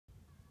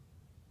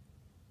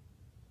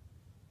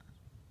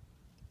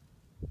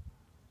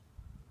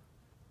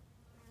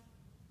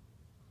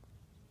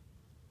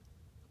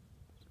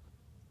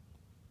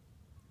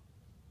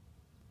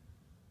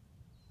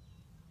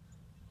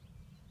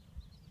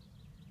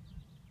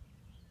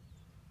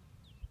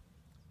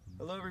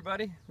Hello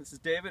everybody, this is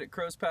David at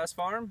Crow's Pass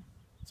Farm.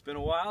 It's been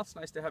a while, it's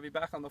nice to have you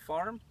back on the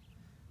farm.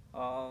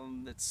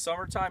 It's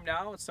summertime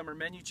now, summer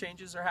menu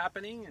changes are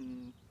happening,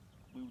 and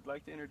we would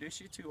like to introduce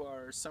you to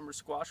our summer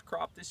squash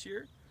crop this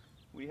year.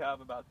 We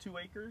have about 2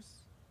 acres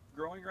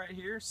growing right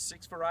here,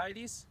 6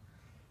 varieties,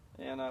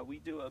 and we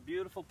do a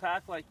beautiful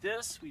pack like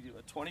this. We do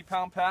a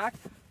 20-pound pack,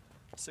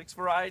 6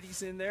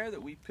 varieties in there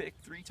that we pick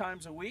 3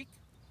 times a week,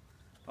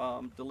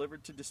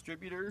 delivered to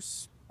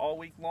distributors all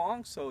week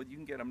long, so you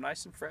can get them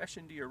nice and fresh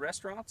into your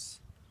restaurants.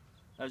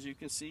 As you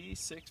can see,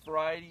 6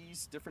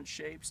 varieties, different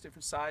shapes,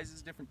 different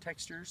sizes, different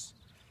textures.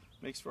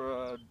 Makes for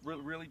a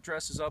really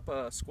dresses up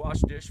a squash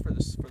dish for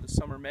the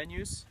summer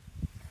menus.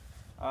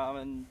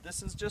 And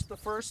this is just the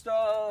first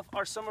of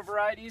our summer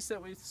varieties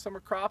summer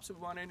crops that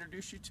we want to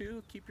introduce you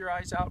to. Keep your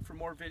eyes out for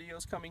more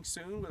videos coming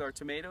soon with our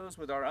tomatoes,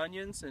 with our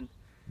onions, and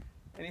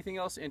anything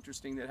else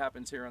interesting that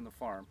happens here on the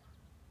farm.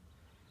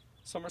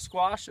 Summer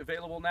squash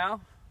available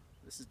now.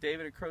 This is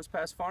David at Crow's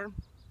Pass Farm.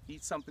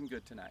 Eat something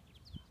good tonight.